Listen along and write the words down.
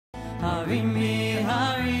Harimi,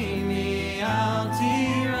 harimi, al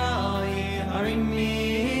tirai,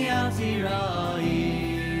 harimi, al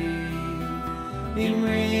tirai.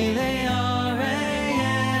 Imri le'are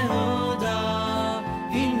Yehuda,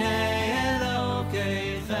 hine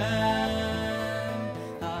Elokeichem.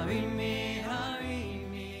 Harimi,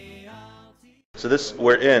 harimi, al tirai. So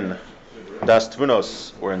we're in Daas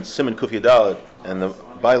Tevunos, we're in Siman Kuf Yudaled, and the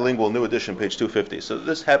bilingual new edition, page 250. So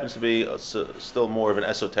this happens to be still more of an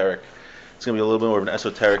esoteric, it's going to be a little bit more of an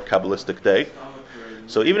esoteric Kabbalistic day.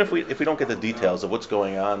 So even if we don't get the details of what's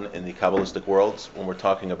going on in the Kabbalistic world, when we're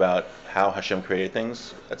talking about how Hashem created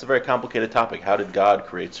things, that's a very complicated topic. How did God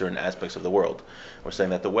create certain aspects of the world? We're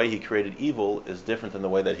saying that the way He created evil is different than the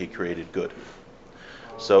way that He created good.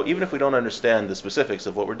 So even if we don't understand the specifics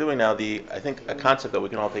of what we're doing now, I think a concept that we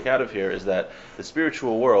can all take out of here is that the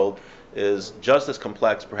spiritual world is just as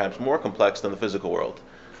complex, perhaps more complex than the physical world.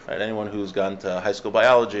 Right? Anyone who's gone to high school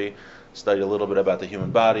biology, studied a little bit about the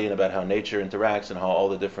human body and about how nature interacts and how all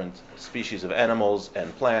the different species of animals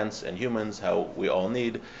and plants and humans, how we all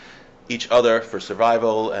need each other for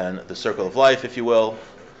survival and the circle of life, if you will.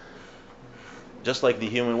 Just like the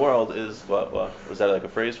human world is, what was that like a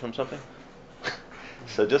phrase from something?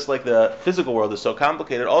 So just like the physical world is so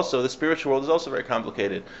complicated, also the spiritual world is also very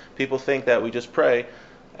complicated. People think that we just pray,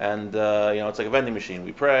 and it's like a vending machine.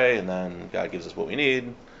 We pray, and then God gives us what we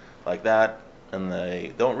need, like that. And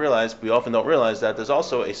we often don't realize that there's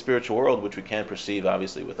also a spiritual world which we can't perceive,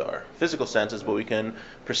 obviously, with our physical senses, but we can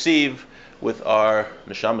perceive with our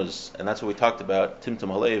neshamas. And that's what we talked about, Timtum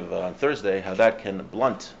Halev, on Thursday, how that can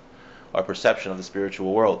blunt our perception of the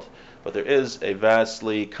spiritual world. But there is a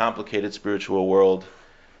vastly complicated spiritual world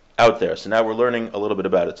out there. So now we're learning a little bit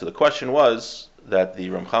about it. So the question was that the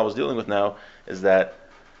Ramchal was dealing with now is that,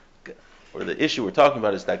 or the issue we're talking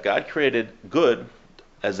about is that God created good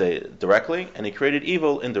directly, and He created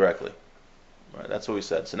evil indirectly. Right, that's what we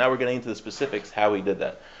said. So now we're getting into the specifics how He did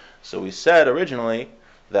that. So we said originally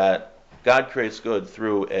that God creates good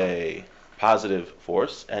through a positive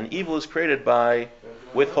force, and evil is created by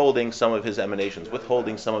withholding some of His emanations,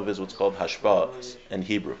 withholding some of His what's called hashpah in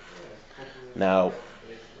Hebrew. Now,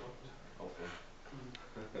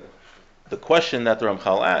 the question that the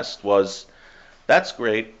Ramchal asked was, that's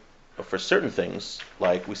great for certain things,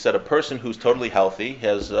 like we said, a person who's totally healthy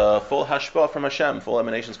has full hashpah from Hashem, full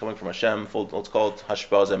emanations coming from Hashem, let's call it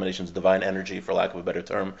hashpah's emanations, divine energy, for lack of a better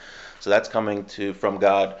term. So that's coming from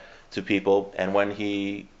God to people, and when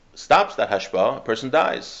He stops that hashpah, a person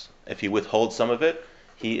dies. If He withholds some of it,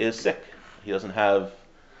 he is sick. He doesn't have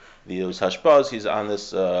those hashpahs. He's on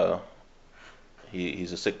this.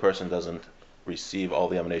 He's a sick person. Doesn't receive all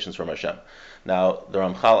the emanations from Hashem. Now the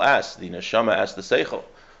Ramchal asked, the neshama asked the seichel.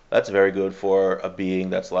 That's very good for a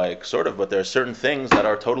being that's like sort of, but there are certain things that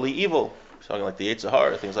are totally evil. Something like the Yetzer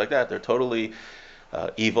Hara, things like that. They're totally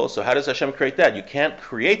evil. So how does Hashem create that? You can't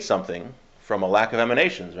create something from a lack of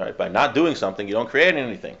emanations, right? By not doing something, you don't create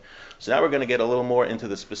anything. So now we're going to get a little more into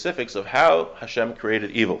the specifics of how Hashem created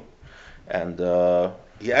evil. And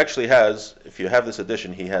he actually has, if you have this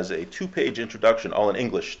edition, he has a 2-page introduction, all in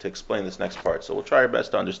English, to explain this next part. So we'll try our best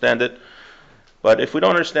to understand it. But if we don't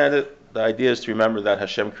understand it, the idea is to remember that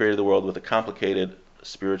Hashem created the world with a complicated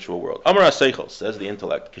spiritual world. Amar HaSeichel, says the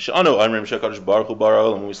intellect. When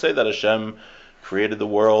we say that Hashem created the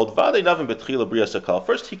world,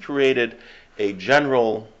 first He created a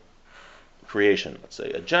general creation, let's say,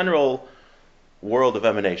 a general world of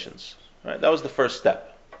emanations. Right? That was the first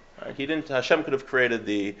step. Right? Hashem could have created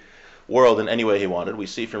the world in any way He wanted. We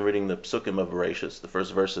see from reading the Psukim of Bereshis, the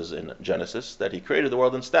first verses in Genesis, that He created the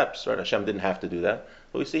world in steps. Right? Hashem didn't have to do that,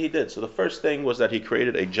 but we see He did. So the first thing was that He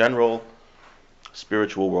created a general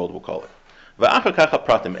spiritual world, we'll call it.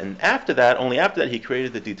 And after that, only after that, He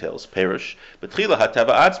created the details. Perush, B'tchila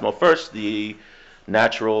hateva atzmo. First, the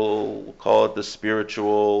natural, we'll call it the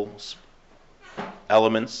spiritual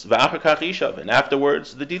elements. And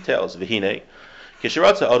afterwards, the details. V'hinei.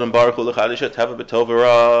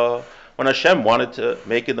 When Hashem wanted to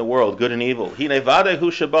make in the world good and evil, first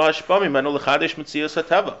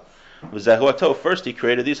He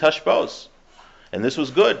created these hashpos, and this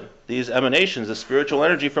was good. These emanations, the spiritual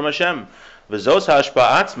energy from Hashem. Then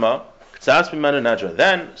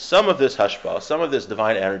some of this hashpa, some of this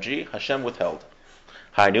divine energy, Hashem withheld.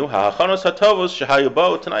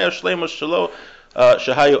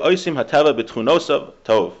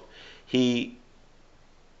 He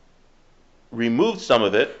removed some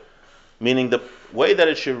of it, meaning the way that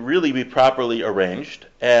it should really be properly arranged,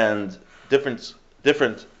 and different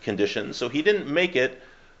conditions. So He didn't make it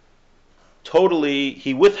totally.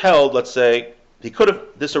 He withheld, let's say, He could have,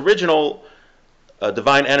 this original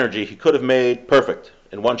divine energy, He could have made perfect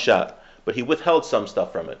in one shot, but he withheld some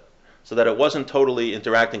stuff from it so that it wasn't totally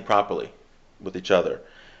interacting properly with each other.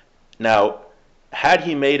 Now, had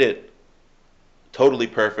he made it totally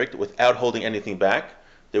perfect without holding anything back,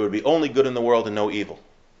 there would be only good in the world and no evil.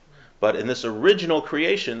 But in this original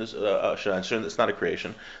creation, it's not a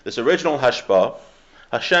creation, this original hashpah,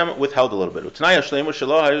 Hashem withheld a little bit. Now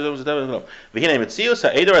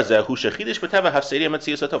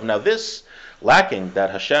this lacking that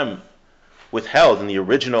Hashem withheld in the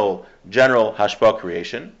original general hashpah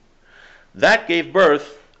creation, that gave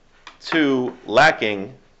birth to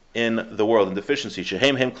lacking in the world, in deficiency.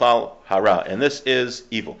 Shehem hem klal hara, and this is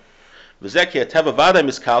evil. And since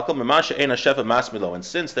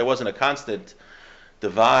there wasn't a constant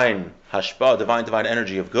divine hashpah, divine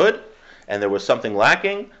energy of good, and there was something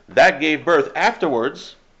lacking, that gave birth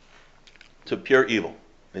afterwards to pure evil.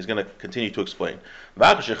 He's going to continue to explain. And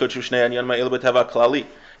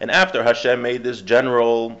after Hashem made this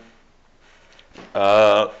general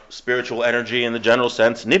spiritual energy in the general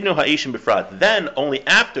sense, nivnu ha'ishim bifrat, then only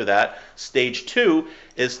after that, stage 2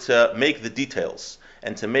 is to make the details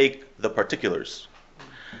and to make the particulars.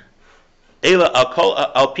 Some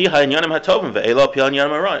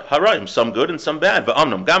good and some bad.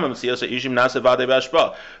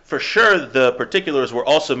 For sure, the particulars were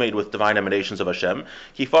also made with divine emanations of Hashem.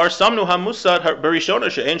 Because we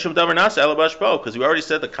already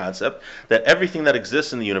said the concept that everything that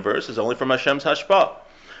exists in the universe is only from Hashem's hashpah.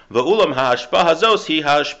 But this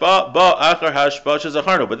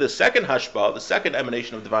second hashpah, the second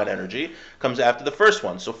emanation of divine energy, comes after the first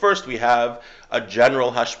one. So first we have a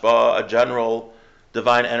general hashpah, a general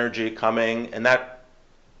divine energy coming, and that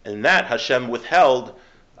Hashem withheld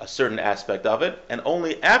a certain aspect of it, and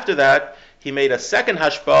only after that he made a second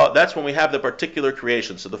hashpah. That's when we have the particular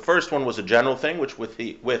creation. So the first one was a general thing, with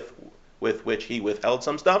which he withheld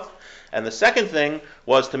some stuff, and the second thing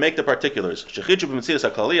was to make the particulars. So he took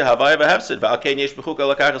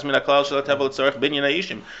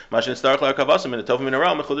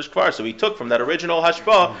from that original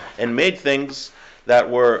hashpah and made things that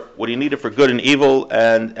were what he needed for good and evil,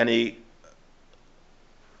 and any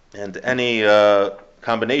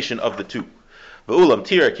combination of the two. Now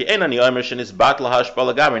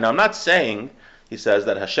I'm not saying, he says,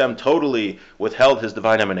 that Hashem totally withheld his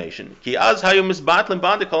divine emanation. Because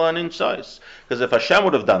if Hashem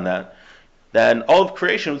would have done that, then all of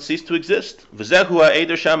creation would cease to exist. And this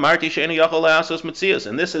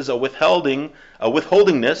is a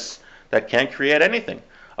withholdingness that can't create anything.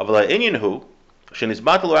 But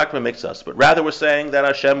rather we're saying that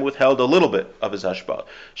Hashem withheld a little bit of his hashpah.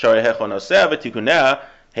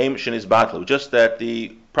 Just that the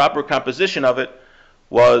proper composition of it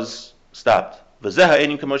was stopped. And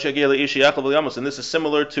this is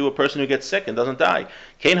similar to a person who gets sick and doesn't die.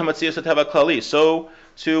 So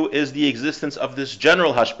too is the existence of this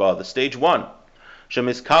general hashpah, the stage 1.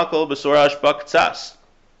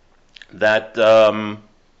 That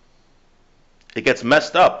it gets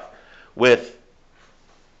messed up with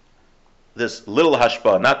this little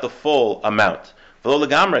hashpah, not the full amount. And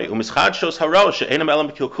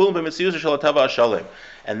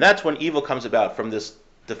that's when evil comes about, from this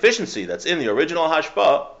deficiency that's in the original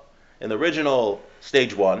hashpah, in the original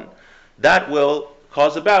stage 1, that will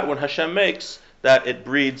cause about when Hashem makes that it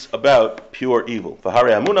breeds about pure evil. So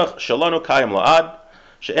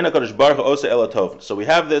we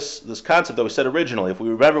have this concept that we said originally. If we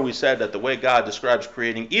remember, we said that the way God describes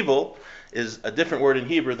creating evil is a different word in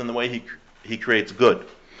Hebrew than the way he creates good.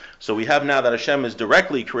 So we have now that Hashem is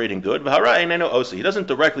directly creating good. He doesn't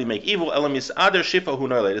directly make evil.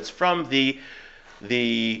 It's from the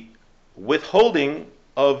withholding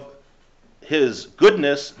of his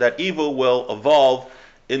goodness that evil will evolve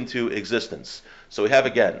into existence. So we have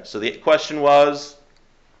again. So the question was,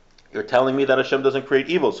 you're telling me that Hashem doesn't create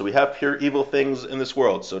evil. So we have pure evil things in this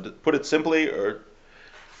world. So to put it simply, or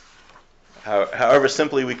however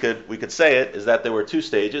simply we could say it, is that there were two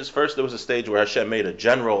stages. First, there was a stage where Hashem made a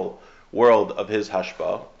general world of his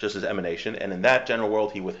hashpah, just as emanation, and in that general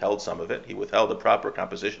world he withheld some of it. He withheld the proper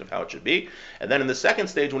composition of how it should be. And then in the second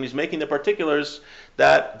stage, when he's making the particulars,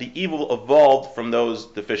 that the evil evolved from those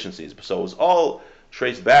deficiencies. So it was all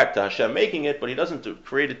traced back to Hashem making it, but he doesn't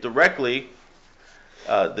create it directly,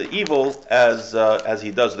 the evil, as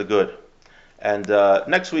he does the good. And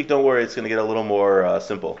next week, don't worry, it's going to get a little more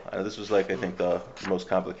simple. This was I think the most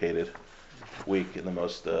complicated week and the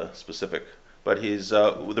most specific. But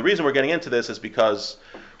the reason we're getting into this is because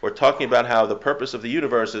we're talking about how the purpose of the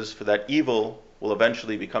universe is for that evil will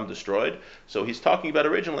eventually become destroyed. So he's talking about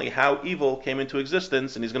originally how evil came into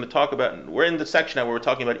existence, and he's going to talk about, we're in the section now where we're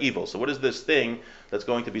talking about evil. So what is this thing that's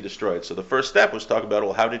going to be destroyed? So the first step was talk about,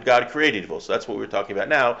 well, how did God create evil? So that's what we're talking about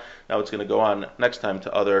now. Now it's going to go on next time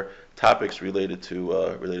to other topics related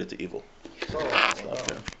to evil. Oh,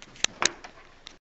 wow.